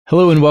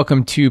Hello and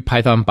welcome to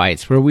Python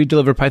Bytes, where we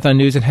deliver Python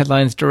news and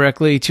headlines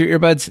directly to your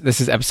earbuds. This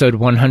is episode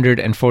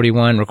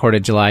 141,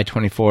 recorded July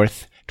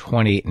 24th,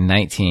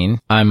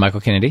 2019. I'm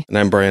Michael Kennedy. And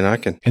I'm Brian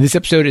Atkin. And this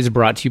episode is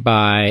brought to you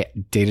by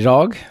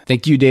Datadog.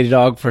 Thank you,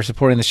 Datadog, for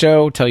supporting the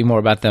show. Tell you more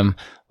about them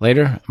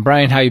later.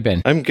 Brian, how you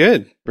been? I'm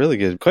good. Really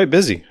good. Quite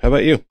busy. How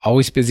about you?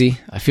 Always busy.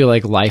 I feel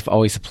like life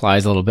always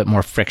applies a little bit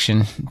more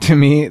friction to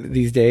me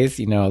these days.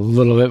 You know, a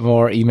little bit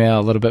more email,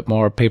 a little bit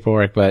more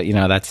paperwork, but you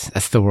know,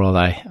 that's the world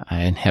I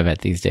inhabit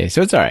these days.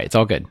 So it's all right. It's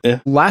all good. Yeah.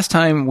 Last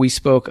time we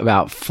spoke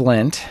about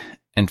Flint,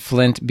 and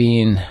Flint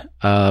being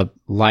a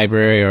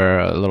library or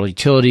a little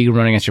utility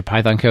running against your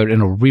Python code,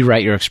 and it'll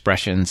rewrite your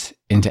expressions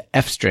into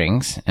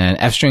F-strings. And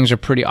F-strings are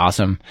pretty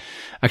awesome.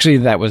 Actually,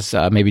 that was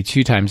maybe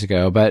 2 times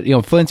ago. But, you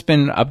know, Flint's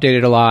been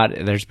updated a lot.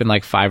 There's been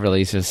like 5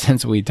 releases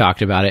since we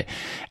talked about it.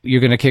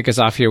 You're going to kick us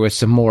off here with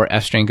some more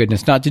F-string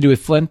goodness, not to do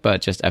with Flint,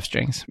 but just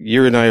F-strings.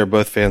 You and I are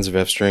both fans of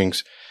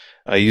F-strings.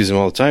 I use them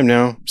all the time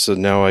now. So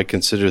now I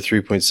consider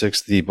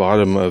 3.6 the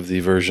bottom of the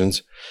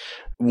versions.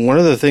 One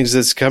of the things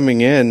that's coming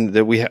in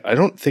that I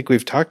don't think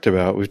we've talked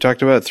about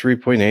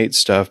 3.8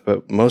 stuff,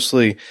 but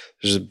mostly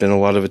there's been a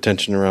lot of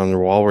attention around the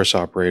walrus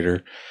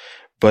operator.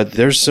 But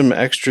there's some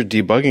extra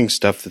debugging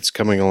stuff that's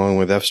coming along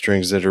with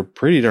F-strings that are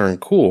pretty darn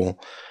cool.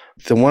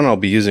 The one I'll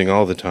be using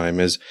all the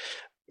time is,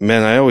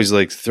 man, I always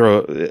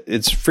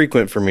it's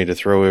frequent for me to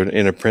throw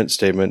in a print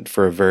statement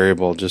for a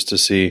variable just to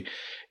see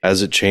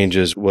as it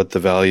changes what the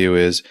value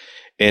is.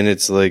 And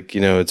it's like,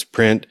 you know, it's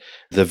print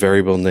the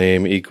variable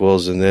name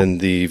equals, and then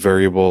the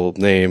variable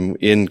name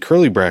in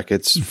curly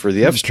brackets for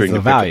the F string the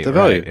to value, pick up the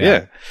value. Right,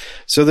 yeah.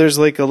 So there's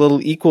like a little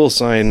equal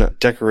sign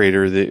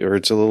decorator or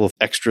it's a little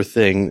extra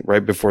thing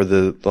right before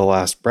the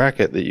last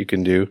bracket that you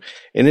can do.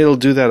 And it'll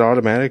do that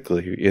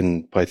automatically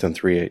in Python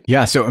 3.8.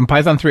 Yeah. So in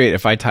Python 3.8,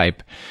 if I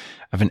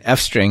have an F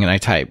string and I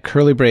type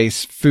curly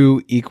brace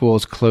foo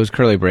equals close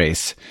curly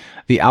brace,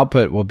 the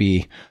output will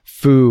be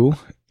foo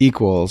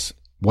equals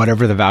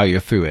whatever the value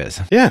of foo is.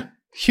 Yeah.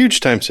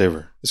 Huge time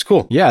saver. It's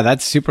cool. Yeah,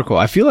 that's super cool.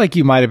 I feel like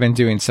you might have been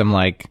doing some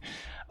like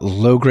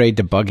low-grade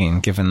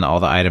debugging given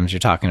all the items you're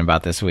talking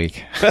about this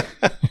week.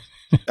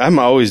 I'm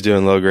always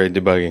doing low-grade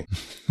debugging.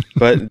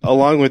 But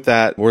along with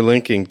that, we're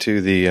linking to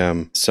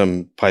the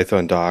some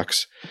Python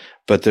docs.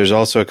 But there's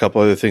also a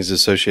couple other things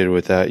associated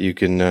with that. You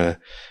can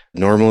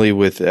normally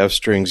with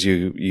F-strings,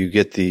 you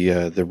get the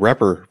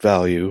repr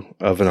value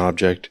of an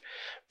object,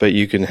 but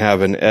you can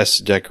have an S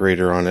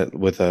decorator on it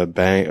with a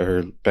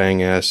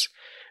bang S.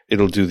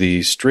 It'll do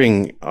the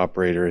string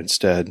operator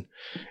instead.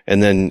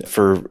 And then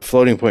for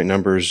floating point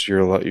numbers,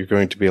 you're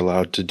going to be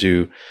allowed to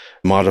do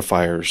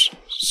modifiers.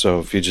 So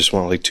if you just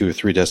want like 2 or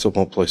 3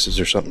 decimal places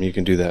or something, you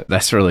can do that.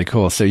 That's really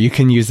cool. So you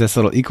can use this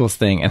little equals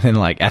thing and then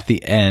like at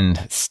the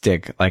end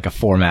stick like a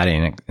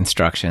formatting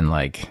instruction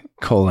like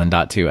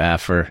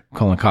 :.2f or :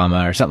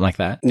 comma or something like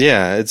that.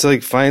 Yeah. It's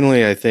like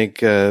finally, I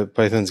think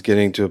Python's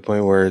getting to a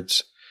point where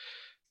it's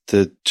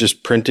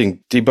just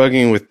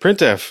debugging with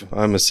printf.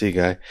 I'm a C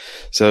guy.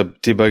 So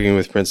debugging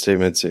with print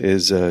statements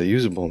is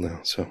usable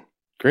now. So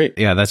great.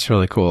 Yeah, that's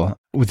really cool.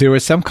 There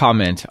was some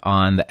comment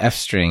on the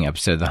F-string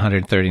episode, the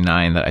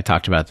 139 that I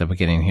talked about at the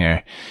beginning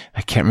here.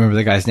 I can't remember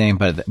the guy's name,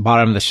 but at the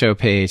bottom of the show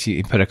page,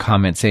 he put a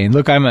comment saying,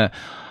 look, I'm a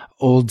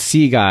old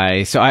C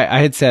guy. So I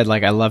had said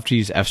like, I love to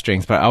use F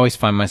strings, but I always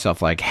find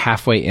myself like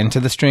halfway into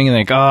the string and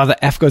like, oh,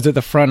 the F goes at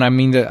the front. I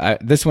mean,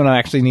 this one I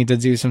actually need to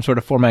do some sort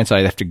of format. So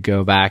I have to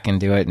go back and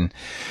do it. And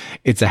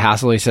it's a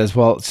hassle. He says,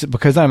 well,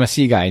 because I'm a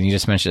C guy and you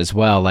just mentioned as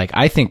well, like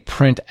I think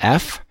print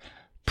F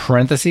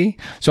parenthesis.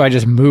 So I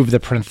just move the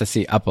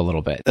parenthesis up a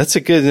little bit. That's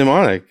a good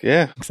mnemonic.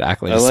 Yeah,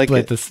 exactly. I like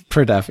split it. This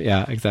print F.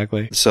 Yeah,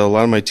 exactly. So a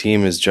lot of my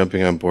team is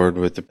jumping on board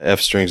with the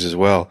F strings as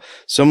well.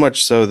 So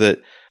much so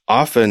that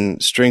often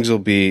strings will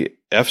be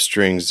F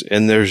strings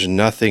and there's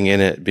nothing in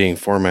it being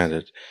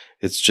formatted.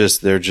 It's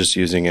just, they're just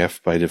using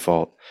F by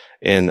default.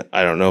 And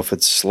I don't know if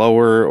it's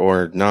slower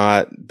or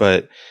not,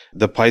 but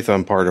the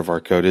Python part of our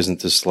code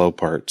isn't the slow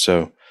part.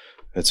 So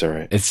that's all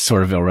right. It's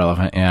sort of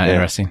irrelevant. Yeah.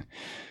 Interesting.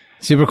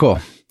 Super cool.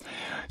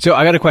 So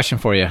I got a question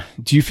for you.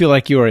 Do you feel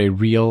like you are a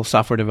real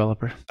software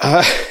developer?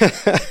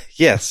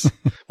 Yes.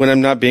 When I'm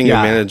not being a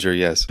manager,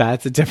 yes.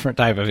 That's a different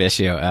type of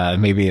issue.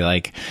 Maybe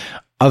like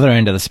other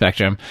end of the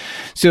spectrum.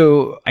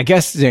 So I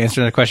guess to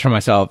answer the question for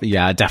myself,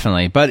 yeah,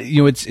 definitely. But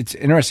you know, it's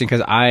interesting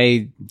because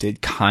I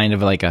did kind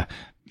of like a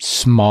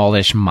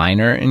smallish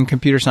minor in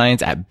computer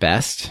science at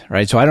best,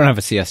 right? So I don't have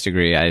a CS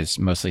degree. I was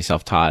mostly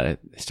self-taught. I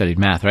studied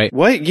math, right?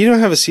 What? You don't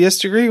have a CS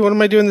degree? What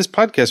am I doing this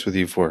podcast with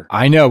you for?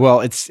 I know.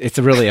 Well, it's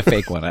really a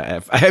fake one.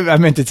 I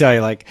meant to tell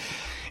you, like,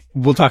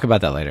 we'll talk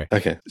about that later.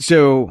 Okay.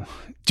 So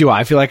do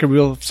I feel like a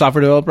real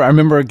software developer? I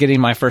remember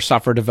getting my first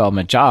software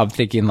development job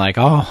thinking like,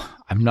 oh,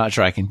 I'm not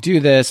sure I can do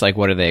this. Like,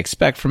 what do they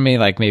expect from me?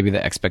 Like, maybe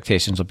the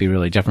expectations will be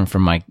really different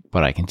from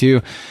what I can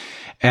do.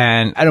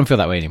 And I don't feel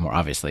that way anymore,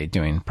 obviously,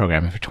 doing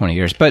programming for 20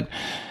 years. But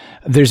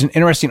there's an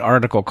interesting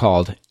article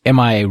called Am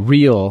I a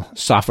Real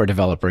Software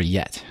Developer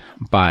Yet?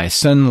 By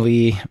Sun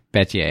Lee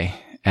Betier.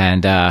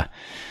 And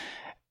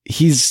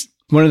he's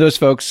one of those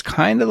folks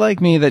kind of like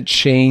me that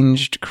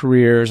changed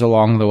careers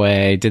along the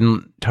way,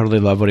 didn't totally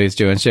love what he was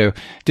doing. So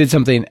did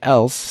something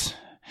else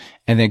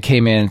and then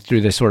came in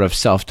through this sort of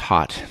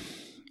self-taught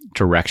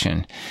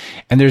direction.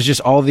 And there's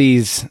just all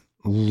these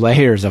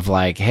layers of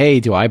like, hey,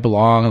 do I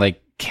belong?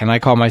 Like, can I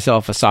call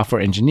myself a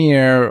software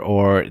engineer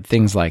or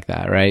things like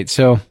that, right?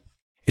 So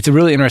it's a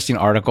really interesting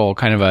article,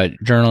 kind of a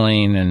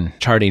journaling and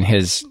charting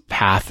his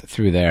path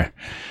through there.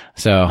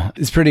 So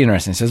it's pretty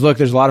interesting. It says, look,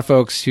 there's a lot of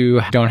folks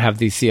who don't have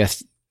these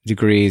CS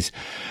degrees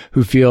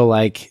who feel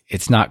like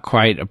it's not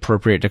quite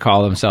appropriate to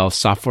call themselves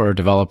software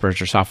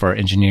developers or software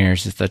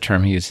engineers is the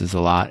term he uses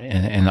a lot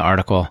in the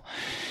article.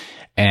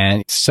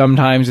 And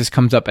sometimes this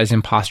comes up as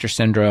imposter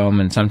syndrome,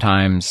 and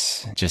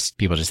sometimes just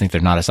people just think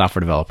they're not a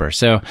software developer.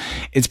 So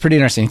it's pretty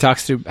interesting. He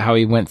talks through how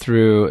he went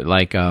through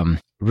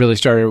really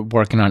started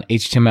working on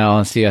HTML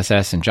and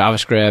CSS and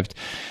JavaScript,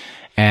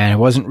 and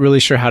wasn't really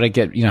sure how to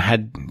get,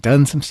 had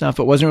done some stuff,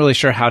 but wasn't really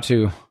sure how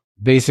to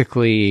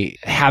basically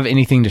have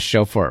anything to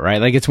show for it,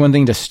 right? Like it's one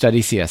thing to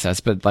study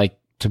CSS, but like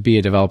to be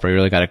a developer, you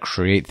really got to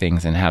create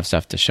things and have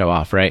stuff to show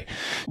off, right?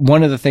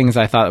 One of the things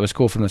I thought was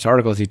cool from this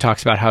article is he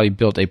talks about how he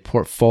built a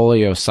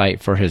portfolio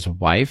site for his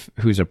wife,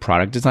 who's a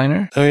product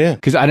designer. Oh, yeah.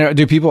 Because I know,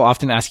 do people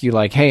often ask you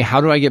like, hey,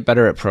 how do I get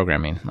better at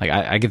programming? Like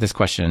I get this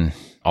question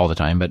all the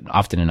time, but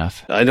often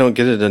enough. I don't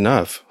get it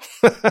enough.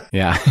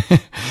 Yeah.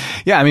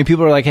 Yeah. I mean,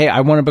 people are like, hey,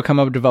 I want to become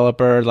a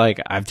developer. Like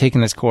I've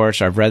taken this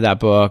course, I've read that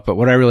book, but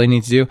what do I really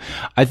need to do?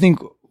 I think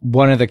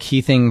one of the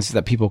key things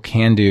that people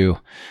can do,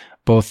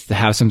 both to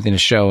have something to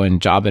show in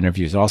job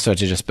interviews, and also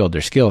to just build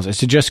their skills, is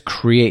to just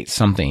create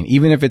something,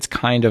 even if it's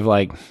kind of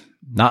like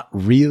not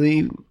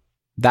really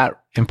that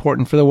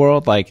important for the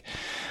world. Like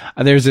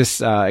there's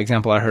this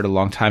example I heard a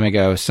long time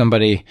ago,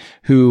 somebody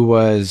who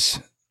was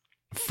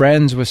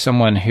friends with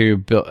someone who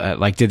built,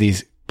 did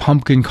these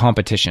pumpkin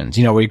competitions,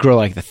 where you grow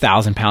like the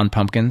 1,000-pound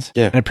pumpkins.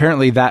 Yeah. And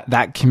apparently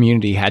that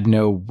community had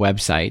no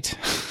website,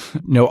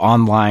 no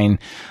online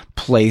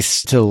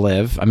place to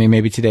live. I mean,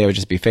 maybe today it would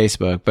just be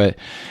Facebook, but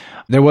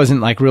there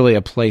wasn't like really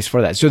a place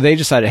for that. So they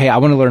decided, hey, I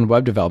want to learn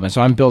web development.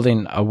 So I'm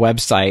building a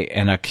website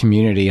and a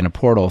community and a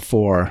portal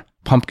for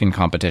pumpkin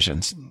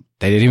competitions.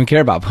 They didn't even care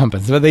about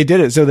pumpkins, but they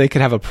did it so they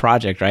could have a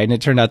project, right? And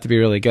it turned out to be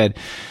really good.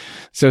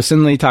 So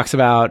Sinley talks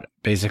about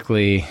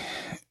basically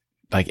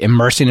like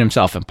immersing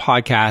himself in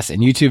podcasts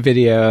and YouTube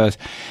videos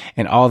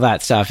and all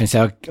that stuff. And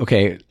so,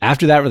 okay,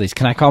 after that release,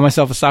 can I call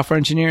myself a software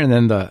engineer? And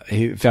then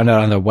he found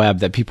out on the web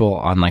that people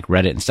on like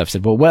Reddit and stuff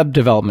said, well, web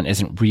development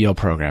isn't real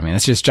programming.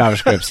 It's just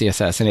JavaScript,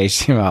 CSS, and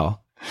HTML.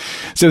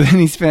 So then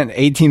he spent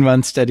 18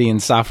 months studying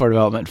software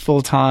development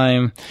full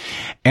time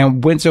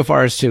and went so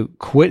far as to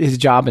quit his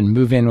job and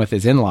move in with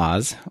his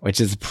in-laws, which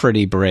is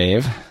pretty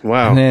brave.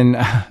 Wow. And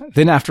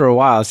then after a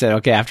while I said,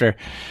 okay,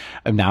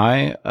 I'm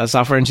now a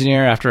software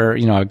engineer after,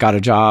 I got a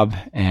job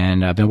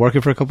and I've been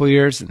working for a couple of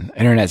years. And the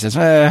internet says,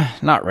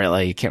 not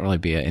really. You can't really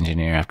be an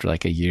engineer after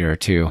like a year or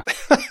two.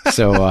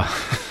 So,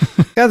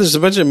 yeah, there's a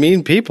bunch of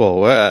mean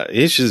people.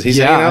 He's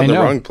hanging out in the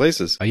wrong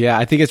places. Yeah,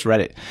 I think it's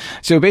Reddit.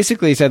 So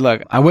basically he said,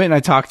 look, I went and I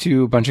talked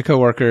to a bunch of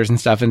coworkers and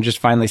stuff and just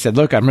finally said,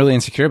 look, I'm really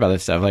insecure about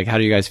this stuff. Like, how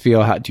do you guys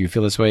feel? How do you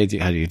feel this way?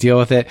 How do you deal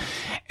with it?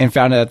 And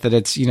found out that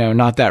it's,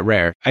 not that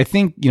rare. I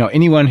think,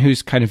 anyone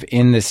who's kind of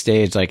in this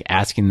stage, like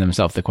asking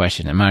themselves the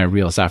question, am I a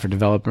real software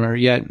developer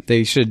yet?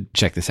 They should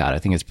check this out. I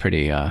think it's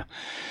pretty,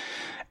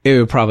 it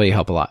would probably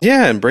help a lot.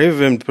 Yeah, and brave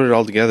of him to put it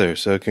all together.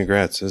 So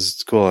congrats.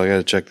 It's cool. I got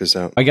to check this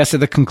out. I guess at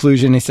the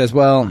conclusion, he says,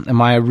 well,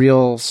 am I a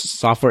real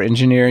software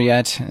engineer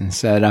yet? And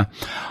said,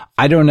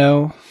 I don't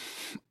know.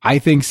 I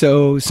think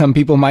so. Some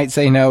people might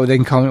say no. They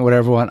can call me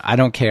whatever they want. I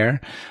don't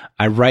care.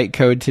 I write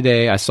code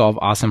today. I solve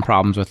awesome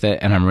problems with it,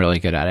 and I'm really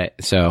good at it.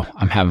 So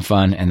I'm having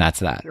fun, and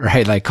that's that,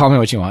 right? Like, call me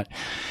what you want.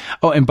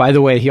 Oh, and by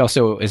the way, he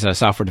also is a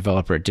software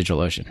developer at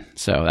DigitalOcean.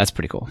 So that's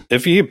pretty cool.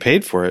 If you get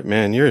paid for it,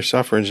 man, you're a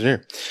software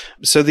engineer.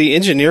 So the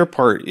engineer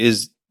part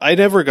is, I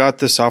never got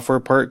the software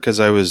part because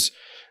I was,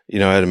 I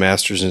had a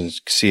master's in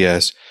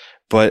CS.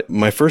 But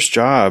my first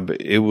job,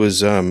 it was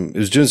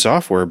doing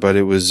software, but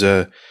it was,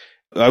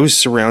 I was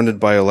surrounded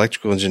by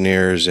electrical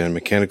engineers and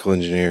mechanical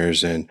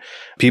engineers and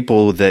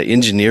people that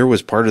engineer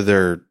was part of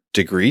their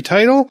degree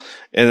title.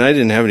 And I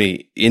didn't have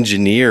any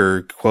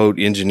quote,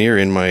 engineer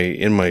in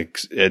my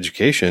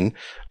education.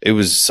 It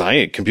was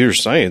science, computer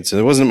science. And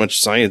there wasn't much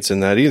science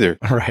in that either.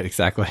 Right.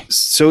 Exactly.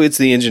 So it's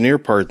the engineer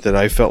part that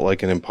I felt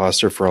like an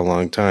imposter for a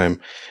long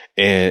time.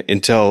 And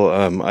until,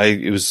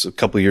 it was a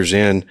couple of years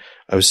in,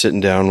 I was sitting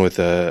down with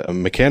a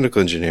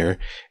mechanical engineer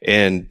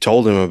and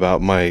told him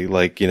about my,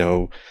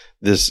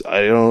 this,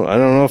 I don't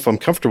know if I'm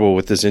comfortable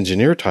with this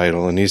engineer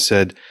title. And he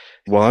said,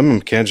 well, I'm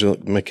a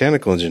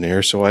mechanical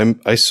engineer, so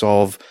I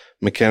solve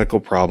mechanical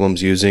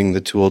problems using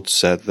the tool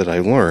set that I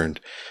learned.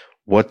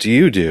 What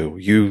do?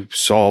 You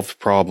solve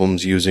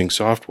problems using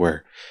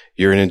software.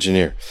 You're an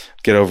engineer.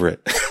 Get over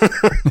it.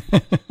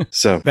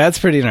 So that's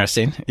pretty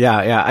interesting. Yeah.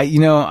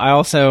 I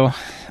also,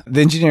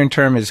 the engineering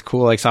term is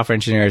cool. Like software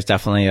engineer is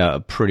definitely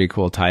a pretty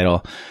cool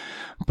title,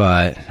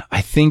 but I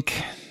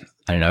think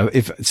I don't know.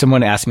 If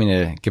someone asked me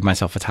to give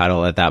myself a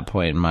title at that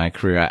point in my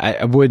career,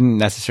 I wouldn't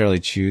necessarily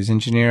choose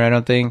engineer, I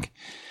don't think.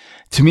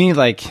 To me,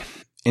 like,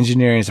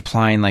 engineering is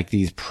applying like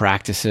these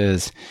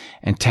practices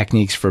and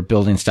techniques for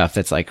building stuff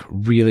that's like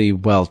really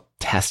well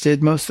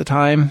tested most of the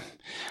time,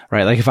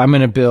 right? Like if I'm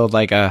going to build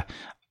like a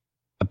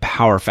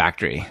power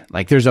factory,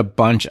 like there's a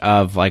bunch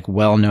of like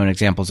well-known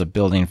examples of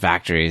building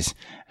factories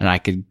and I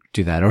could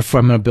do that. Or if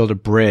I'm going to build a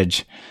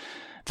bridge,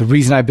 the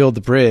reason I build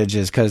the bridge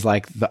is because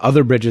like the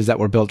other bridges that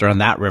were built are on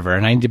that river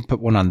and I need to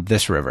put one on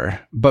this river.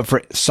 But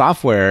for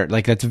software,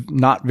 like that's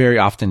not very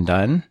often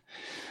done.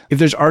 If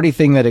there's already a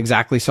thing that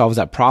exactly solves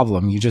that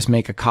problem, you just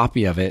make a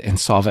copy of it and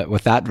solve it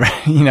with that.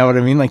 You know what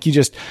I mean? Like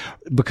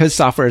because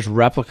software is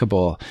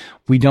replicable,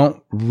 we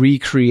don't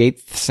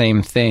recreate the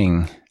same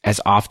thing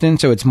as often.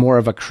 So it's more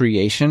of a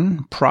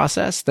creation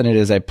process than it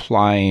is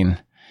applying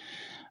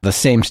the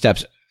same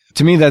steps.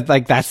 To me,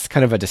 that's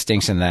kind of a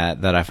distinction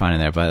that I find in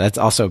there, but that's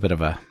also a bit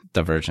of a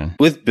diversion.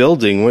 With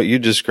building, what you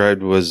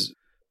described was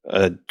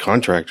a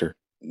contractor,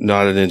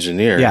 not an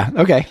engineer. Yeah.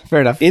 Okay. Fair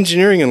enough.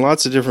 Engineering in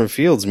lots of different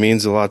fields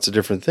means lots of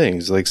different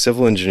things, like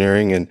civil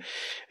engineering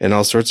and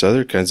all sorts of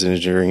other kinds of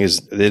engineering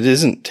it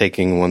isn't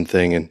taking one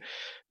thing and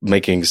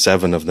making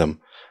 7 of them.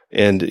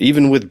 And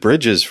even with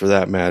bridges, for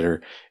that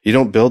matter, you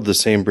don't build the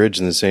same bridge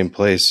in the same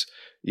place.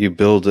 You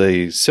build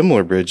a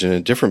similar bridge in a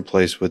different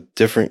place with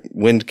different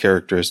wind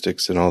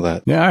characteristics and all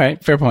that. Yeah. All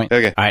right. Fair point.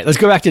 Okay. All right. Let's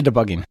go back to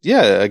debugging.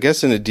 Yeah. I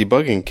guess in a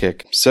debugging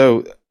kick.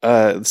 So,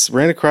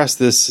 ran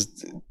across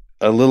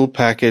a little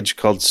package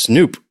called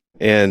Snoop.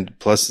 And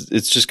plus,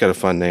 it's just got a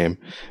fun name.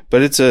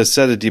 But it's a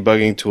set of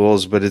debugging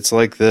tools, but it's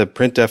like the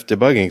printf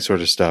debugging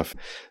sort of stuff.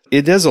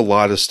 It does a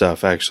lot of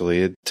stuff,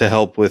 actually, to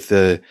help with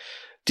the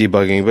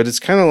debugging. But it's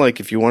kind of like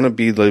if you want to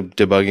be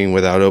debugging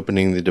without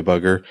opening the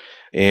debugger.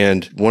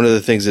 And one of the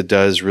things it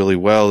does really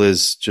well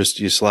is just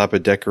you slap a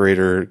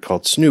decorator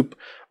called Snoop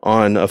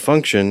on a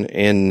function.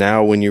 And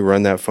now when you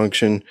run that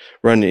function,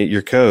 run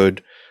your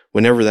code,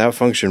 whenever that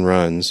function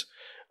runs,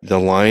 the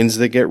lines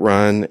that get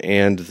run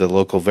and the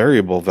local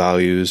variable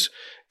values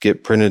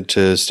get printed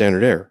to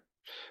standard error.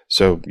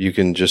 So you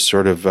can just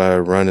sort of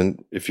run,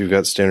 and if you've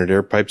got standard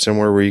error pipe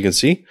somewhere where you can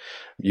see,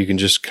 you can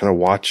just kind of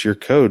watch your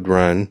code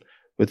run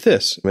with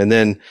this. And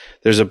then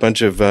there's a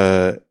bunch of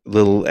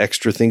little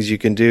extra things you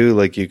can do.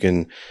 Like you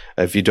can,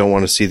 if you don't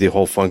want to see the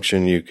whole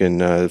function, you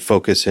can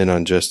focus in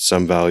on just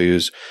some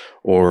values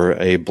or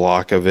a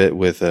block of it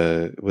with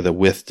a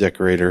width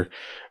decorator.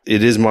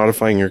 It is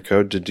modifying your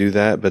code to do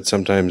that, but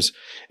sometimes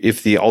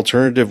if the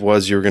alternative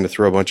was you're going to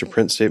throw a bunch of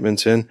print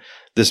statements in,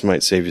 this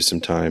might save you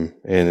some time,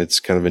 and it's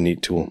kind of a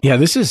neat tool. Yeah,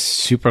 this is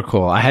super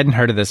cool. I hadn't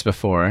heard of this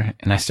before,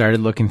 and I started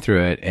looking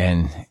through it,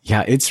 and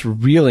yeah, it's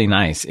really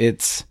nice.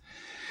 It's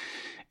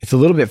a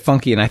little bit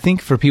funky, and I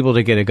think for people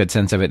to get a good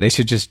sense of it, they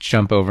should just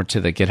jump over to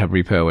the GitHub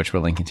repo, which we're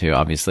linking to,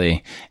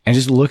 obviously, and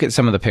just look at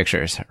some of the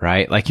pictures,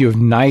 right? Like you have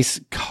nice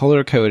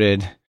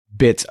color-coded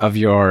bits of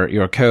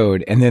your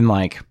code, and then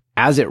like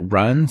as it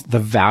runs, the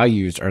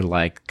values are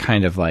like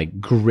kind of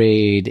like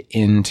grayed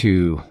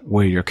into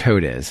where your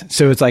code is.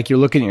 So it's like you're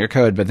looking at your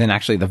code, but then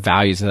actually the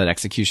values of that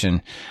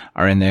execution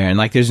are in there. And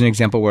like there's an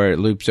example where it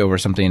loops over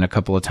something a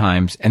couple of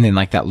times, and then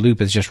like that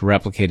loop is just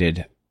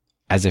replicated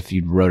as if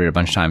you wrote it a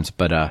bunch of times,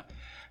 but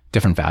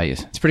different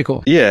values. It's pretty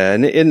cool. Yeah.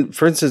 And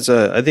for instance,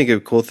 I think a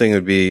cool thing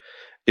would be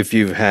if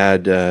you've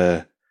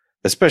had,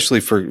 especially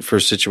for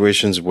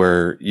situations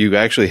where you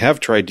actually have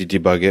tried to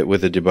debug it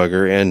with a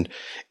debugger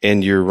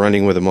and you're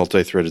running with a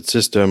multi-threaded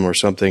system or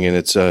something, and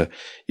it's, you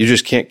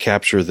just can't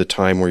capture the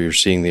time where you're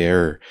seeing the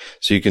error.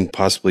 So you can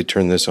possibly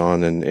turn this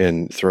on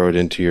and throw it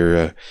into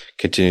your,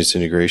 continuous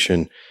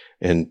integration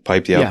and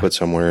pipe the output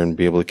somewhere and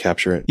be able to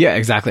capture it. Yeah,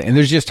 exactly. And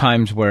there's just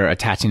times where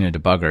attaching a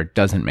debugger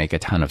doesn't make a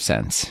ton of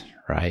sense,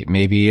 right?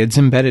 Maybe it's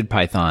embedded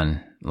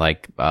Python,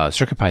 like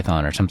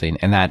CircuitPython or something,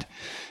 and that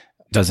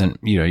doesn't,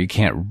 you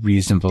can't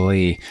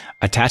reasonably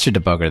attach a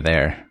debugger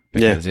there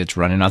because it's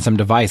running on some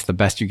device. The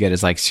best you get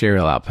is like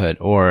serial output,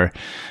 or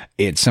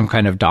it's some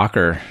kind of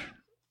Docker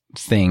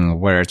thing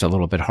where it's a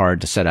little bit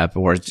hard to set up,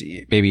 or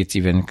maybe it's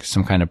even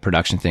some kind of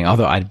production thing.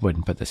 Although I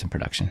wouldn't put this in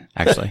production,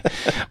 actually.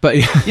 But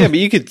yeah, but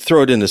you could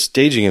throw it in a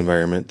staging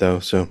environment though.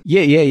 So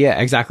yeah,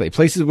 exactly.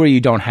 Places where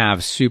you don't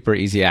have super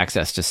easy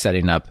access to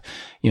setting up,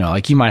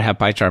 like you might have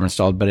PyCharm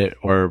installed,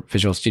 or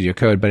Visual Studio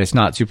Code, but it's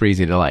not super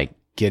easy to like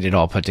get it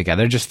all put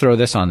together. Just throw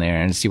this on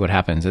there and see what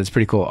happens. It's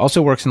pretty cool. Also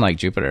works in like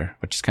Jupyter,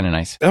 which is kind of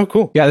nice. Oh,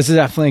 cool. Yeah, this is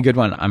definitely a good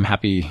one. I'm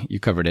happy you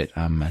covered it.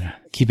 I'm gonna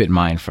keep it in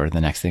mind for the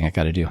next thing I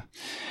got to do.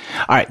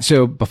 All right.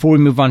 So before we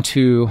move on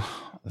to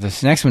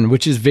this next one,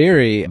 which is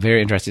very,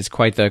 very interesting, it's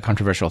quite the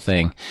controversial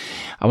thing.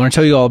 I want to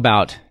tell you all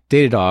about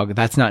Datadog.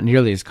 That's not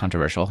nearly as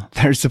controversial.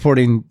 They're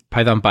supporting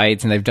Python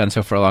bytes, and they've done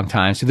so for a long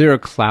time. So they're a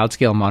cloud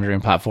scale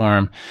monitoring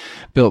platform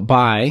built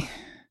by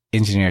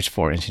engineers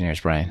for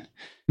engineers, Brian.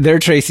 They're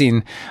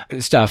tracing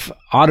stuff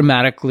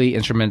automatically,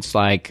 instruments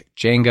like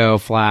Django,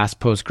 Flask,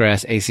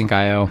 Postgres, Async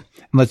IO, and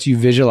lets you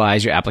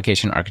visualize your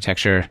application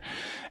architecture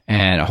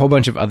and a whole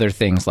bunch of other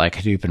things like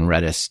Hadoop and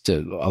Redis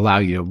to allow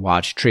you to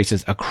watch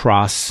traces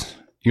across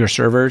your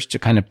servers to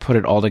kind of put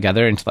it all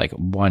together into like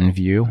one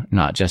view,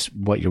 not just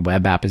what your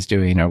web app is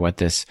doing or what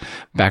this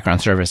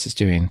background service is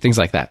doing, things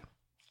like that.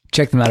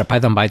 Check them out at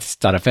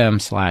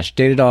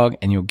pythonbytes.fm/Datadog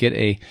and you'll get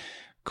a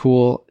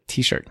cool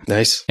t-shirt.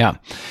 Nice. Yeah.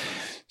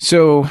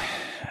 So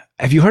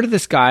have you heard of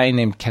this guy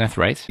named Kenneth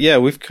Wright? Yeah,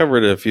 we've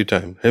covered it a few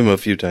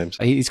times.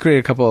 He's created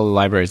a couple of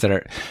libraries that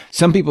are,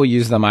 some people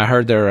use them. I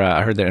heard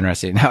they're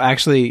interesting. Now,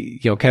 actually,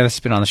 Kenneth's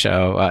been on the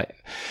show,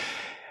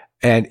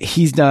 and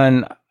he's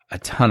done a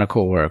ton of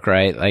cool work,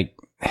 right? Like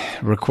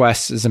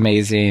requests is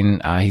amazing.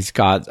 He's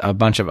got a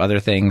bunch of other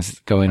things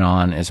going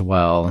on as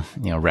well,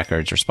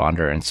 records,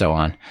 responder, and so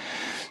on.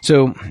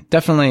 So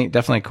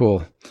definitely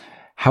cool.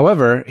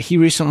 However, he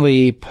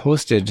recently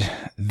posted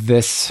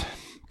this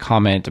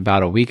comment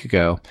about a week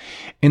ago.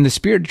 In the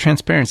spirit of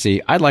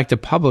transparency, I'd like to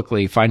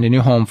publicly find a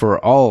new home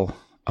for all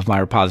of my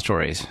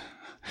repositories.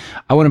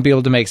 I want to be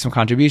able to make some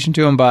contribution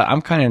to them, but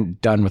I'm kind of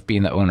done with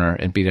being the owner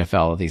and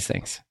BDFL of these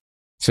things.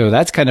 So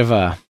that's kind of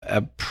a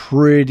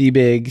pretty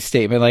big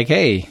statement. Like,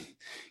 hey,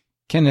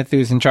 Kenneth,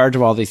 who's in charge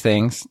of all these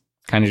things,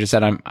 kind of just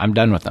said, I'm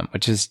done with them,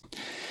 which is,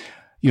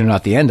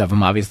 not the end of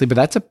them, obviously, but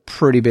that's a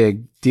pretty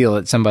big deal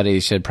that somebody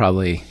should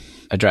probably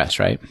address,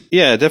 right?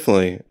 Yeah,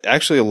 definitely.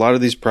 Actually, a lot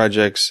of these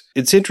projects,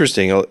 it's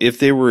interesting if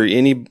they were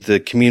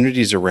the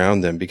communities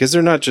around them, because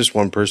they're not just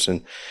one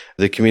person.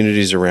 The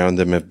communities around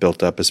them have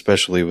built up,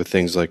 especially with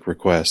things like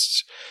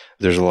requests.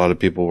 There's a lot of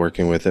people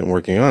working with it and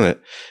working on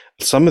it.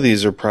 Some of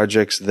these are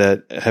projects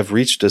that have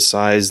reached a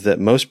size that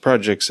most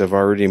projects have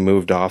already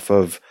moved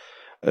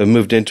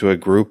into a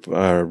group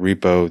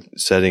repo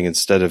setting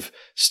instead of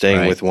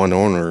staying with one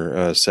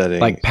owner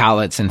setting. Like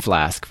Palettes and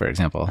Flask, for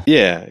example.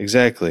 Yeah,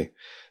 exactly.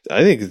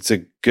 I think it's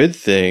a good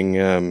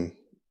thing. I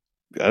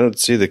don't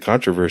see the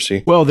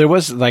controversy. Well, there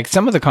was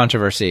some of the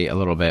controversy a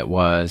little bit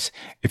was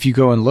if you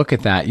go and look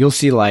at that, you'll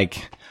see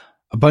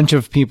a bunch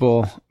of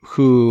people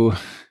who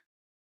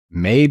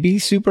may be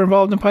super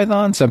involved in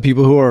Python. Some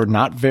people who are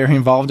not very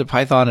involved in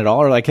Python at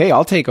all are like, hey,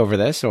 I'll take over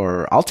this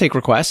or I'll take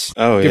requests.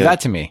 Give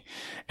that to me.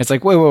 It's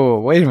like,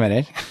 wait a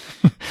minute.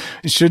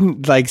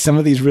 Shouldn't some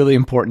of these really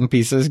important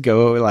pieces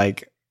go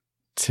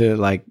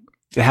to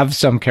have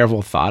some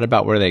careful thought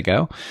about where they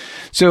go.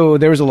 So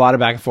there was a lot of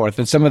back and forth,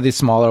 and some of the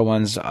smaller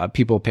ones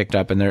people picked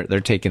up and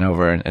they're taking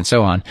over and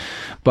so on.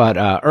 But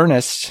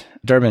Ernest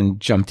Durbin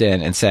jumped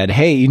in and said,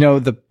 hey,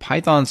 the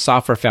Python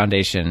Software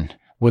Foundation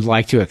would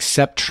like to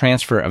accept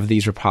transfer of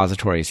these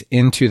repositories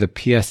into the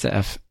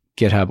PSF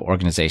GitHub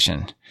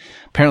organization.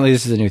 Apparently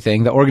this is a new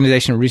thing. The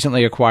organization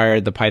recently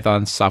acquired the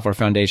Python Software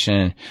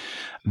Foundation.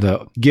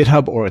 The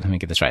GitHub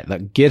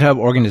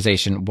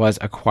organization was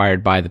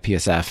acquired by the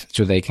PSF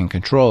so they can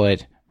control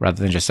it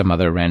rather than just some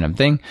other random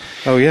thing.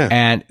 Oh, yeah.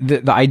 And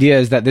the idea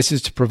is that this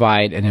is to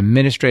provide an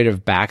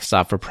administrative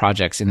backstop for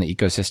projects in the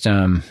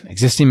ecosystem.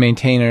 Existing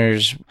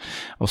maintainers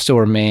will still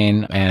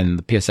remain, and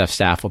the PSF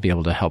staff will be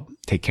able to help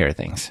take care of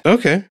things.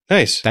 Okay,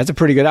 nice. That's a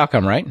pretty good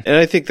outcome, right? And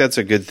I think that's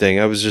a good thing.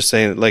 I was just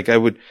saying,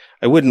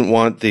 I wouldn't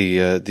want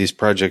these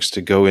projects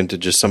to go into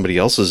just somebody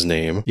else's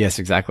name. Yes,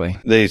 exactly.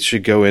 They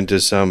should go into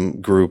some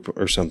group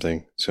or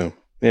something. So,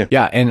 yeah.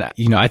 Yeah. And,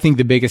 I think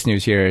the biggest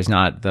news here is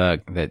not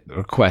that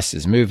request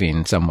is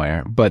moving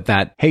somewhere, but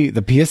that, hey,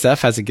 the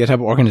PSF has a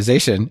GitHub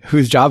organization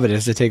whose job it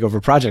is to take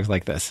over projects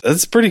like this.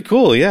 That's pretty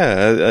cool.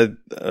 Yeah.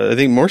 I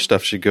think more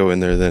stuff should go in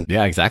there then.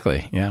 Yeah,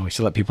 exactly. Yeah. We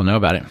should let people know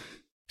about it.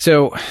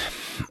 So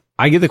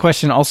I get the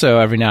question also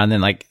every now and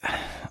then, I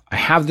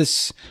have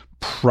this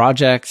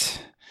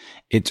project.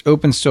 It's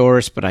open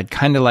source, but I'd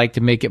kind of like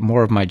to make it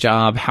more of my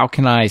job. How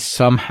can I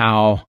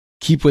somehow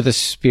keep with the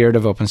spirit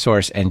of open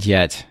source and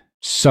yet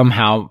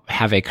somehow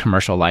have a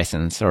commercial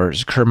license or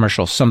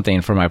commercial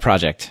something for my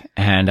project?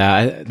 And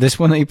this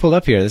one that you pulled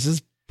up here, this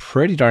is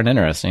pretty darn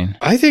interesting.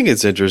 I think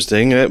it's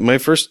interesting.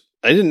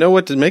 I didn't know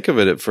what to make of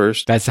it at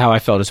first. That's how I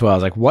felt as well. I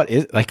was like, what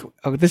is,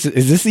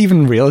 is this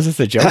even real? Is this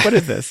a joke? What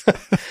is this?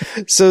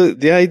 So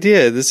the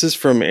idea, this is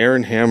from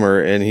Aaron Hammer,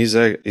 and he's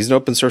an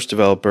open source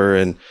developer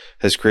and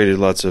has created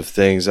lots of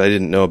things. I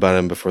didn't know about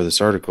him before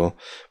this article,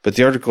 but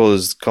the article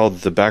is called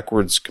The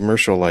Backwards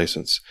Commercial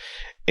License.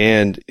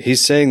 And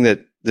he's saying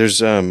that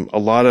there's a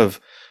lot of,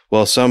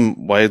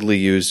 some widely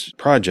used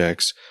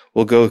projects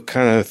will go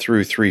kind of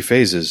through three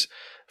phases.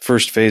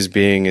 First phase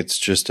being it's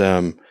just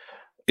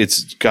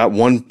it's got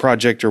one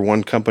project or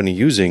one company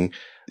using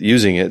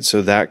it.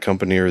 So that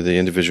company or the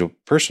individual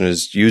person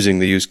is using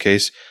the use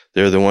case.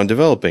 They're the one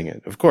developing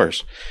it, of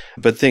course.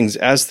 But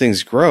as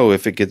things grow,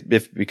 if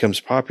it becomes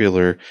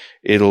popular,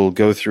 it'll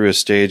go through a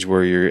stage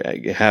where you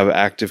have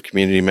active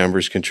community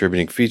members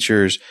contributing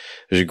features.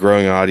 There's a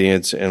growing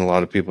audience and a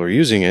lot of people are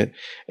using it.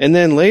 And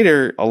then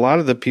later,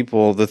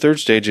 the third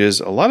stage is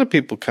a lot of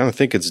people kind of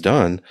think it's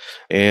done.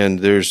 And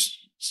there's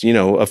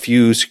a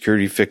few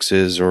security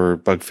fixes or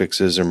bug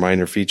fixes or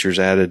minor features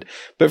added.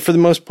 But for the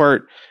most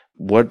part,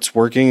 what's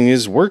working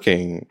is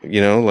working.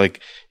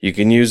 You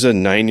can use a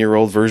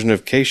 9-year-old version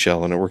of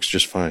K-Shell and it works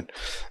just fine.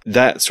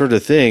 That sort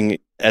of thing.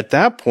 At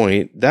that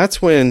point,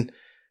 that's when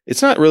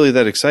it's not really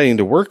that exciting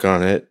to work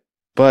on it.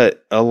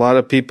 but a lot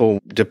of people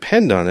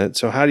depend on it.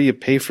 So how do you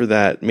pay for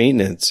that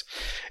maintenance?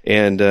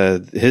 And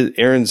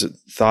Aaron's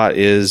thought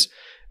is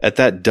at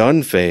that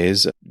done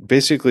phase,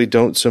 basically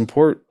don't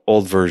support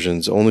old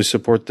versions, only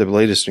support the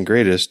latest and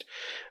greatest,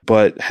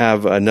 but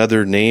have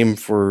another name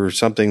for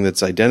something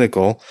that's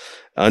identical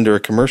under a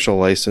commercial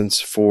license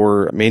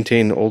for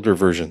maintain older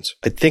versions.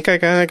 I think I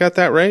kind of got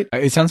that right.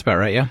 It sounds about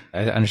right. Yeah.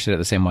 I understood it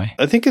the same way.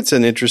 I think it's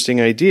an interesting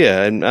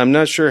idea. And I'm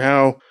not sure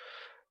how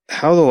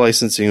the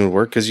licensing would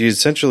work, because you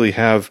essentially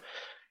have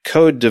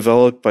code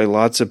developed by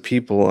lots of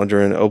people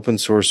under an open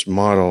source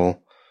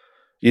model.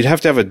 You'd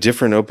have to have a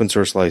different open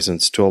source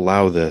license to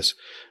allow this,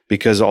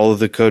 because all of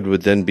the code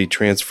would then be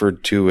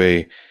transferred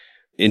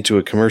into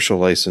a commercial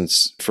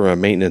license for a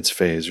maintenance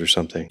phase or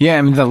something. Yeah,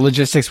 I mean, the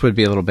logistics would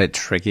be a little bit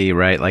tricky,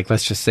 right? Like,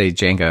 let's just say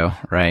Django,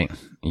 right?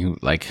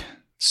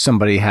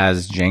 Somebody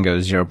has Django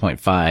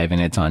 0.5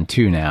 and it's on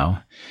 2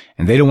 now,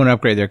 and they don't want to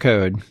upgrade their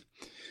code,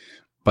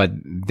 but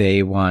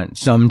they want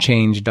some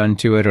change done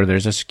to it, or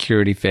there's a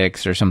security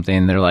fix or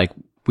something. They're like,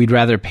 we'd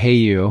rather pay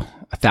you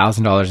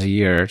 $1,000 a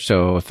year.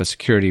 So if a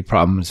security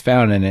problem is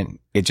found in it,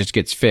 it just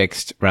gets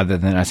fixed rather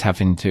than us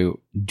having to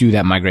do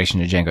that migration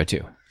to Django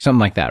 2. Something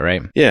like that,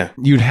 right? Yeah.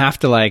 You'd have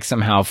to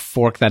somehow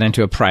fork that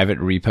into a private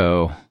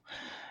repo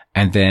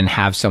and then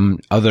have some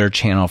other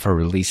channel for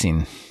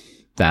releasing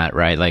that,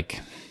 right? Like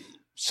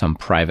some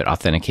private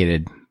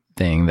authenticated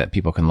thing that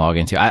people can log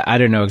into. I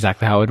don't know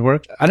exactly how it would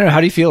work. I don't know.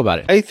 How do you feel about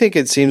it? I think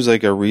it seems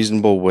like a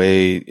reasonable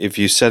way if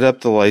you set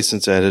up the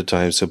license ahead of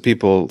time. So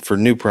people, for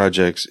new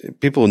projects,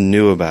 people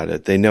knew about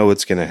it. They know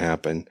it's going to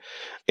happen.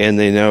 And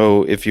they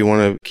know if you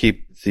want to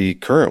keep the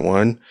current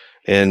one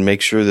and make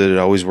sure that it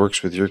always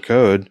works with your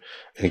code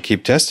and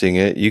keep testing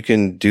it, you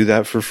can do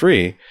that for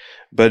free.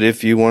 But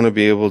if you want to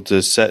be able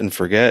to set and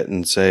forget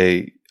and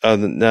say, oh,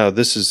 no,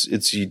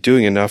 it's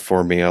doing enough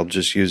for me, I'll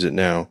just use it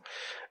now,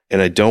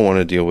 and I don't want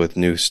to deal with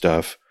new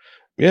stuff,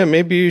 yeah,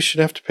 maybe you should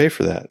have to pay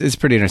for that. It's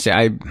pretty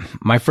interesting.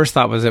 My first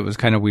thought was it was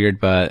kind of weird,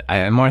 but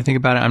the more I think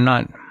about it, I'm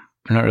not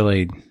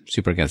really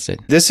super against it.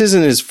 This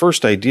isn't his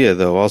first idea,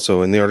 though.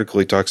 Also, in the article,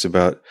 he talks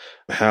about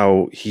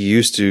how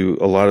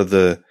a lot of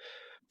the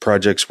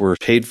projects were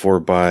paid for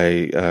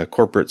by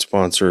corporate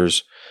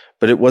sponsors,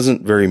 but it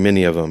wasn't very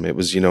many of them. It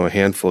was, a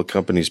handful of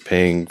companies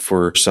paying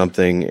for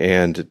something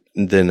and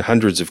then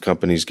hundreds of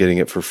companies getting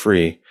it for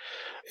free.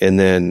 And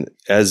then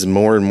as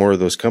more and more of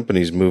those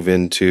companies move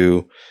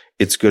into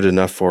it's good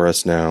enough for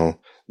us now,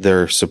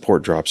 their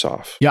support drops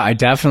off. Yeah, I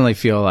definitely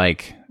feel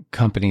like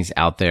companies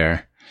out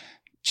there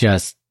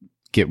just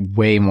get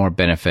way more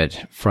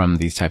benefit from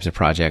these types of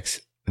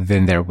projects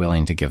than they're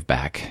willing to give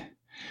back.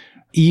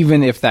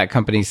 Even if that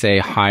company, say,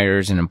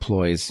 hires and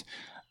employs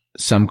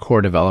some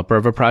core developer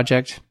of a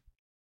project,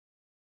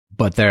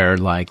 but they're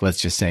like, let's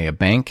just say a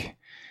bank,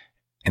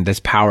 and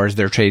this powers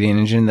their trading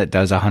engine that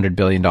does $100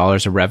 billion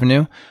of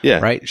revenue, yeah,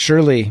 right?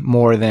 Surely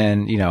more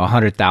than,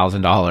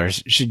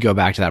 $100,000 should go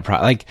back to that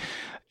project.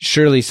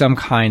 Surely some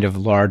kind of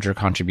larger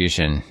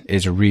contribution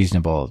is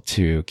reasonable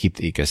to keep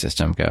the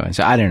ecosystem going.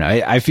 So I don't know.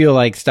 I feel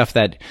like stuff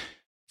that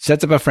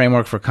sets up a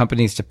framework for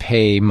companies to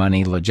pay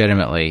money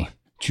legitimately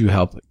to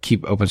help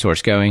keep open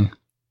source going.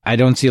 I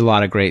don't see a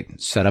lot of great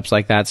setups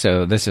like that.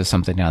 So this is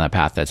something down that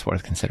path that's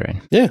worth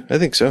considering. Yeah, I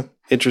think so.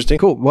 Interesting.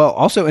 Cool. Well,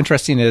 also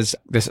interesting is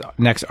this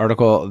next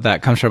article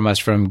that comes from us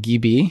from Guy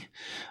B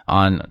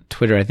on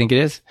Twitter, I think it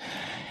is.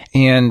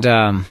 And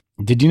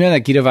did you know that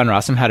Guido van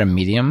Rossum had a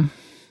Medium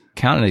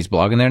account and he's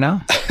blogging there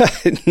now?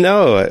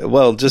 No.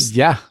 Well, just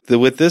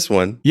with this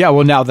one. Yeah.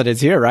 Well, now that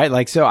it's here,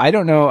 right? So I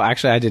don't know.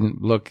 Actually, I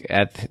didn't look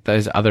at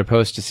those other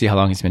posts to see how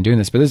long he's been doing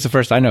this, but this is the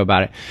first I know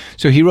about it.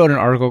 So he wrote an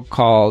article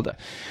called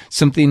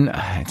something.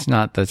 It's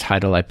not the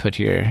title I put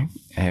here.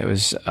 It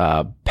was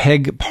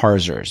PEG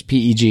parsers,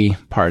 PEG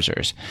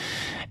parsers.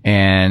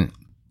 And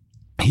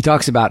he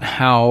talks about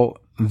how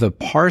the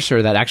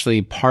parser that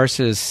actually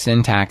parses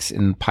syntax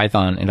in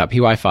Python in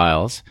 .py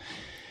files,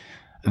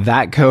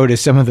 that code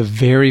is some of the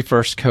very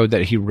first code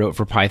that he wrote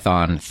for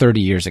Python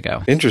 30 years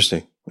ago.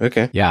 Interesting.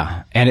 Okay.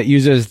 Yeah. And it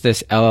uses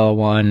this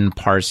LL1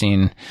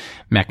 parsing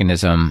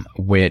mechanism,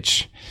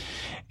 which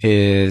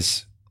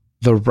is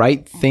the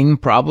right thing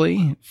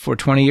probably for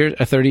 20 years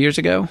or 30 years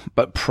ago,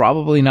 but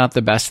probably not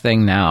the best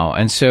thing now.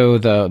 And so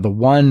the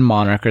one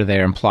moniker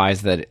there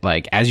implies that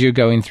as you're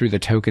going through the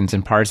tokens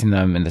and parsing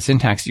them in the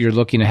syntax, you're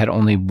looking at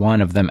only one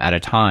of them at a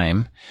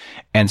time.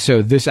 And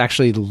so this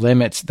actually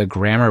limits the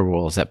grammar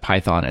rules that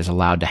Python is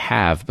allowed to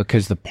have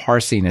because the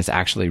parsing is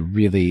actually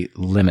really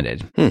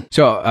limited.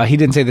 So he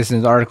didn't say this in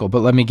his article,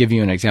 but let me give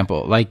you an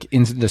example. Like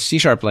in the C#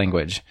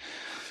 language,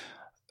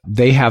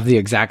 they have the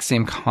exact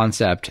same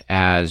concept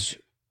as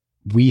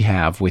we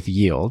have with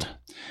yield,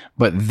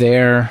 but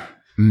their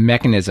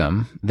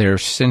mechanism, their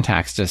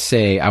syntax to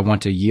say, I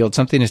want to yield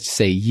something is to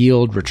say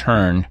yield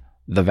return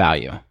the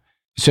value.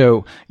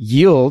 So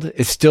yield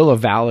is still a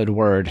valid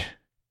word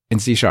in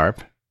C#,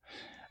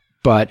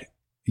 but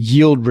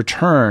yield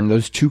return,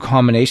 those two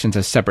combinations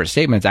as separate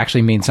statements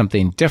actually mean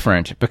something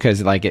different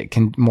because like it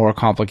can more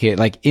complicate,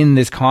 like in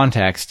this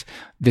context,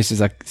 this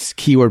is a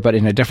keyword, but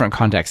in a different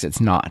context,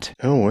 it's not.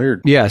 Oh,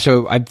 weird. Yeah.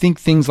 So I think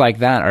things like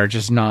that are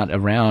just not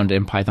around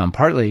in Python,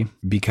 partly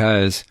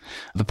because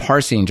the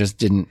parsing just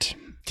didn't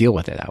deal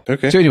with it out.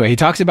 Okay. So anyway, he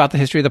talks about the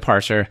history of the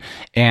parser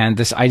and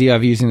this idea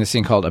of using this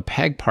thing called a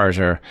peg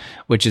parser,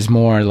 which is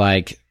more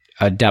like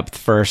a depth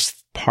first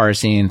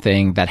parsing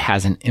thing that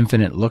has an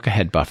infinite look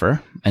ahead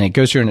buffer. And it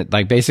goes through and it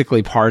like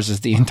basically parses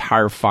the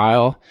entire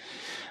file.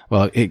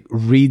 Well, it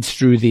reads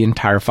through the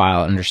entire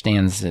file,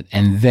 understands it,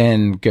 and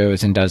then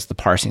goes and does the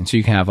parsing. So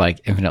you can have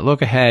like infinite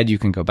look ahead. You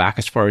can go back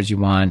as far as you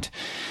want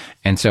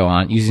and so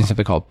on using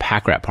something called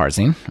pack rat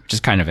parsing, which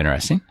is kind of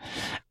interesting.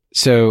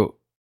 So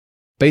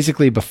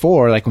basically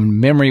before, like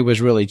when memory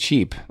was really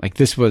cheap, like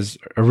this was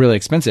really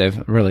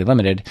expensive, really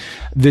limited.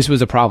 This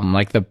was a problem.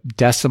 Like the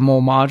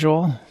decimal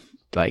module,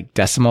 like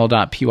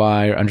decimal.py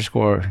or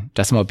underscore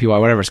decimal.py,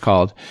 whatever it's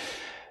called,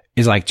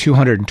 is like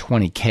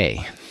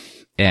 220K.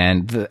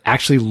 And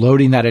actually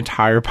loading that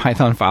entire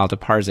Python file to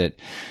parse it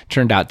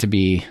turned out to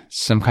be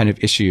some kind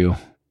of issue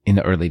in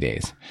the early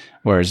days.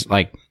 Whereas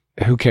like,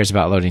 who cares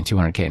about loading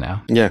 200K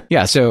now? Yeah.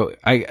 Yeah. So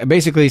I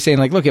basically saying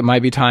like, look, it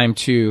might be time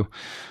to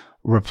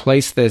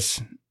replace this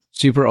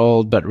super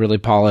old but really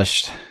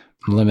polished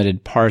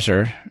limited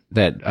parser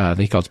that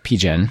he calls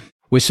pgen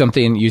with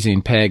something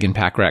using peg and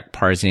pack-rat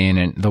parsing,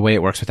 and the way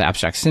it works with the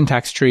abstract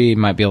syntax tree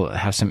might be able to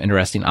have some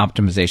interesting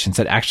optimizations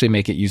that actually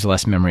make it use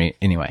less memory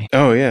anyway.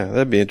 Oh yeah,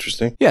 that'd be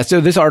interesting. Yeah,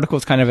 so this article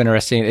is kind of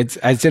interesting. It's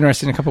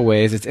interesting in a couple of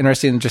ways. It's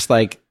interesting just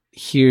like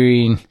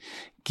hearing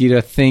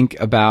Gita think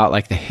about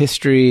like the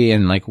history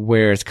and like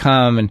where it's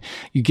come, and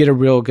you get a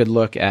real good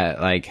look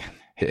at like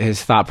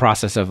his thought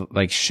process of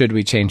like, should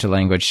we change the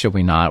language? Should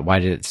we not? Why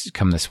did it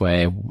come this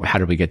way? How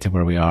did we get to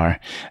where we are?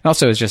 And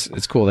also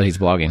it's cool that he's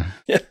blogging.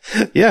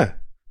 Yeah,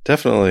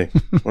 definitely.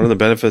 One of the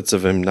benefits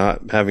of him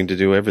not having to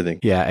do everything.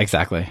 Yeah,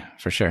 exactly.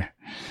 For sure.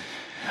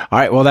 All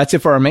right. Well, that's it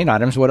for our main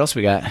items. What else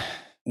we got?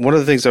 One of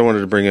the things I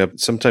wanted to bring up,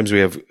 sometimes we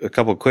have a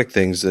couple quick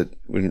things that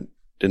we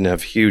didn't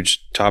have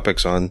huge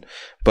topics on,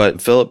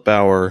 but Philip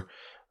Bauer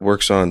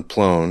works on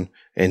Plone.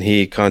 And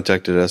he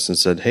contacted us and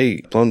said,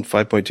 hey, Plone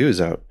 5.2 is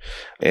out.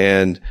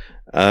 And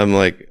I'm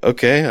like,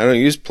 okay, I don't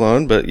use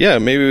Plone, but yeah,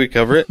 maybe we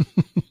cover it.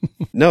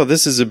 No,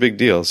 this is a big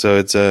deal. So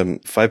it's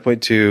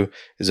 5.2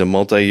 is a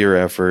multi-year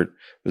effort.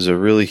 It was a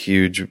really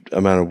huge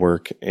amount of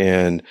work.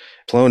 And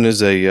Plone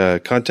is a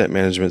content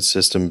management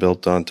system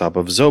built on top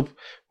of Zope,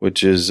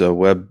 which is a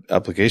web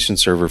application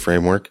server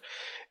framework.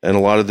 And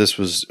a lot of this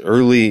was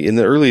in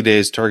the early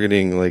days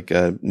targeting like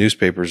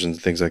newspapers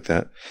and things like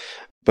that.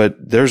 But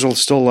there's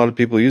still a lot of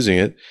people using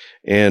it,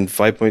 and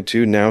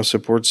 5.2 now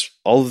supports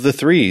all of the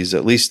threes,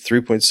 at least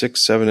 3.6,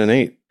 7, and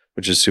 8,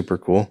 which is super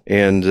cool.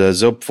 And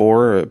Zope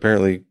 4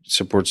 apparently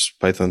supports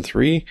Python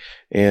 3,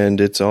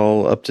 and it's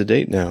all up to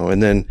date now.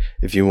 And then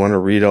if you want to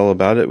read all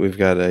about it, we've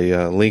got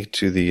a link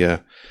to the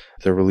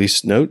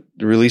release note,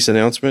 the release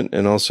announcement,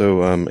 and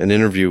also an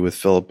interview with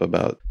Philip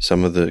about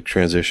some of the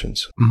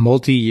transitions.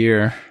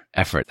 Multi-year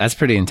effort. That's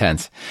pretty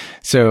intense.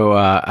 So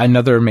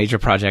another major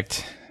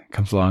project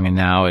comes along and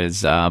now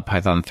is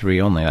Python 3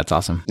 only. That's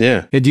awesome.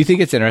 Yeah. Do you think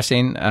it's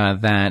interesting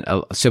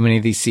that so many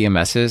of these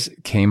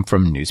CMSs came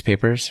from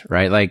newspapers,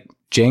 right? Like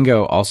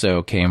Django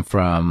also came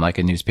from like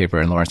a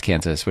newspaper in Lawrence,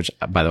 Kansas, which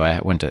by the way,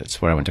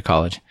 it's where I went to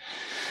college.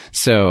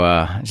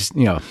 So just,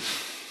 who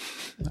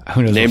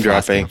knows name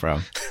where Flask dropping came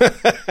from.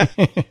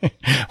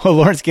 Well,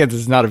 Lawrence,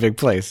 Kansas is not a big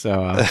place,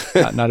 so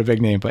not a big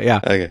name, but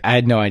yeah. Okay. I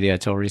had no idea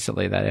until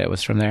recently that it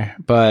was from there.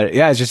 But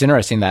yeah, it's just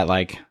interesting that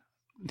like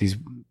these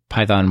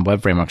Python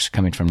web frameworks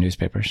coming from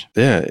newspapers.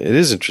 Yeah, it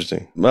is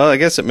interesting. Well, I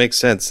guess it makes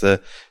sense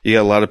that you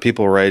got a lot of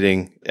people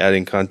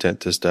adding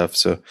content to stuff.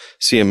 So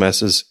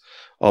CMSs,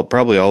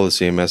 probably all the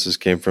CMSs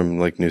came from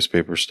like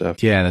newspaper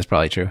stuff. Yeah, that's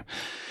probably true.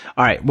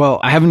 All right. Well,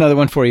 I have another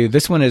one for you.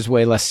 This one is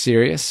way less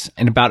serious.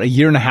 And about a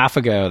year and a half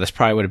ago, this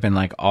probably would have been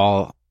like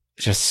all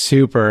just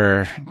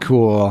super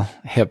cool,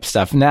 hip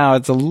stuff. Now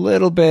it's a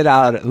little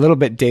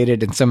bit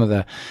dated in some of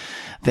the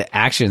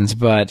actions,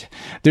 but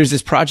there's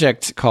this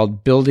project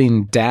called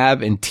building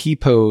dab and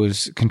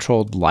T-pose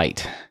controlled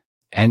light.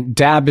 And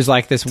dab is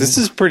like this. This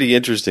is pretty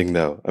interesting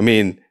though. I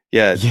mean,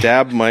 yeah.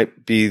 Dab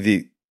might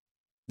be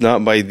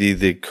not by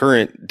the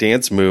current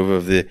dance move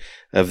of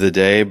the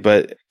day,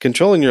 but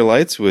controlling your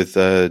lights with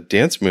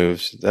dance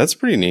moves, that's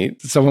pretty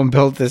neat. Someone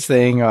built this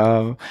thing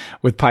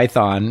with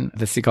Python,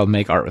 this thing called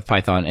Make Art with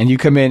Python, and you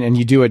come in and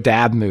you do a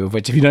dab move,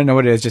 which if you don't know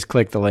what it is, just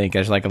click the link.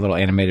 There's like a little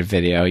animated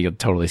video. You'll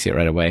totally see it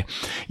right away.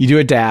 You do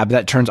a dab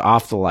that turns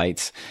off the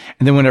lights,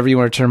 and then whenever you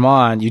want to turn them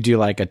on, you do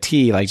like a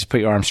T, like just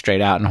put your arm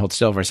straight out and hold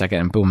still for a second,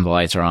 and boom, the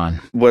lights are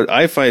on. What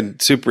I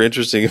find super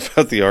interesting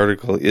about the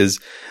article is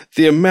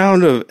the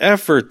amount of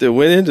effort that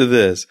went into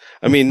this.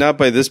 I mean, not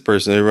by this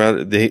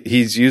person.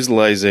 He's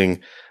utilizing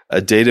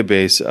a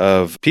database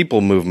of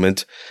people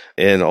movement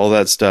and all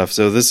that stuff.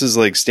 So this is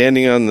like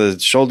standing on the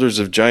shoulders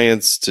of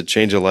giants to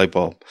change a light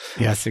bulb.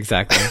 Yes,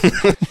 exactly.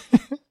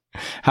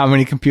 How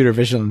many computer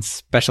vision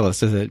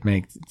specialists does it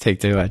take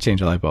to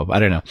change a light bulb? I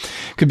don't know.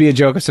 Could be a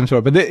joke of some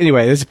sort. But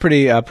anyway, this is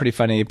pretty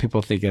funny.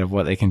 People thinking of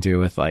what they can do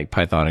with like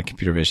Python and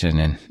computer vision.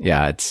 And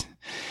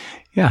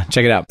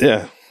check it out.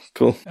 Yeah.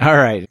 Cool. All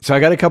right. So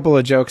I got a couple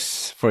of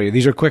jokes for you.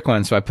 These are quick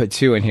ones. So I put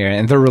 2 in here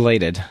and they're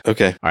related.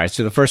 Okay. All right.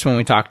 So the first one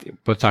we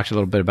both talked a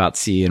little bit about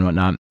C and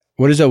whatnot.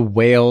 What is a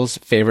whale's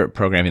favorite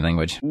programming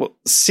language? Well,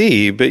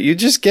 C, but you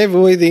just gave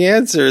away the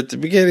answer at the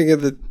beginning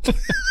of the...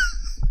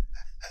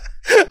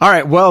 All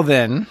right. Well,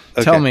 then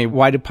tell me,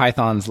 why do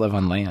pythons live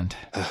on land?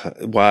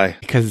 Why?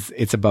 Because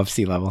it's above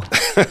sea level.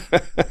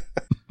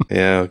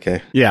 Yeah,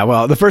 okay. Yeah,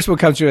 well, the first one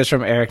comes to us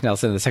from Eric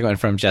Nelson. The second one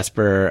from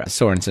Jesper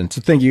Sorensen. So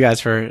thank you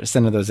guys for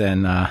sending those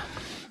in.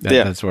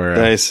 That's where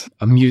nice.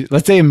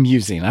 Let's say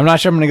amusing. I'm not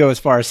sure I'm going to go as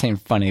far as saying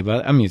funny,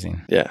 but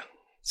amusing. Yeah,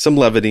 some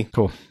levity.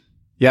 Cool.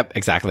 Yep,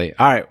 exactly.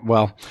 All right,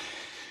 well,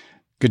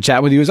 good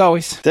chat with you as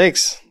always.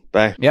 Thanks.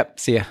 Bye. Yep,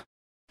 see ya.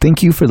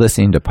 Thank you for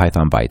listening to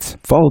Python Bytes.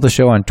 Follow the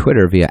show on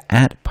Twitter via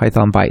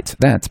 @PythonBytes.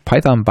 That's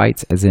Python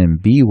Bytes as in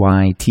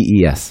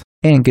BYTES.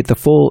 And get the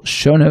full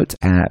show notes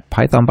at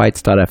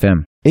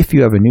pythonbytes.fm. If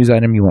you have a news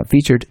item you want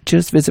featured,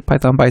 just visit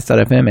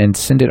pythonbytes.fm and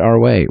send it our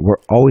way.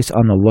 We're always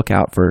on the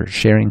lookout for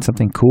sharing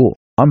something cool.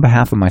 On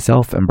behalf of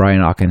myself and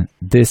Brian Ocken,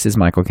 this is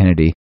Michael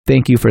Kennedy.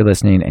 Thank you for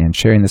listening and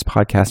sharing this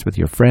podcast with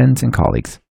your friends and colleagues.